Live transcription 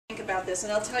Think about this,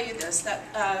 and I'll tell you this,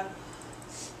 that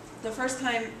the first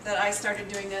time that I started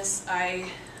doing this,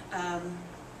 I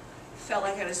felt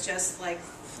like I was just like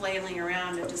flailing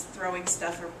around and just throwing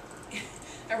stuff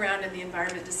around in the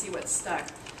environment to see what stuck.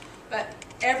 But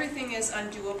everything is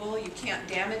undoable. You can't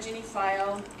damage any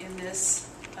file in this.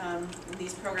 In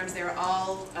these programs, they're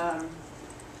all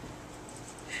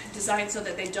designed so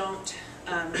that they don't.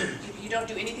 You don't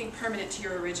do anything permanent to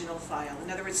your original file.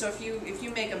 In other words, so if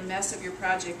you make a mess of your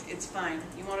project, it's fine.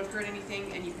 You won't have hurt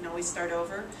anything, and you can always start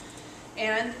over.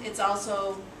 And it's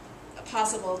also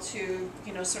possible to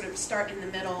sort of start in the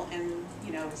middle and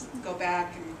go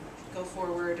back and go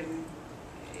forward and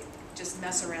just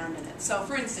mess around in it. So,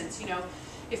 for instance,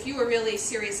 if you were really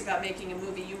serious about making a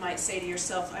movie, you might say to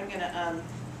yourself, I'm gonna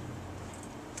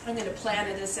plan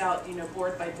this out,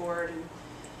 board by board,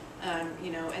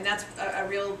 and that's a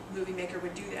real movie maker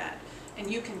would do that,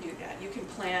 and you can do that. You can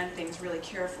plan things really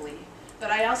carefully. But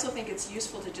I also think it's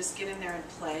useful to just get in there and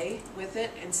play with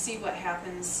it and see what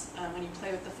happens when you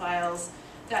play with the files.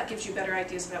 That gives you better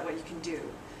ideas about what you can do.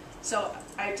 So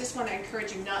I just want to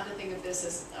encourage you not to think of this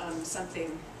as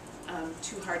something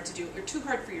too hard to do or too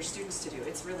hard for your students to do.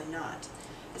 It's really not.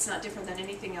 It's not different than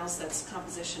anything else that's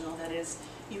compositional. That is,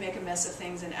 you make a mess of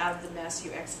things, and out of the mess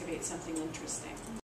you excavate something interesting.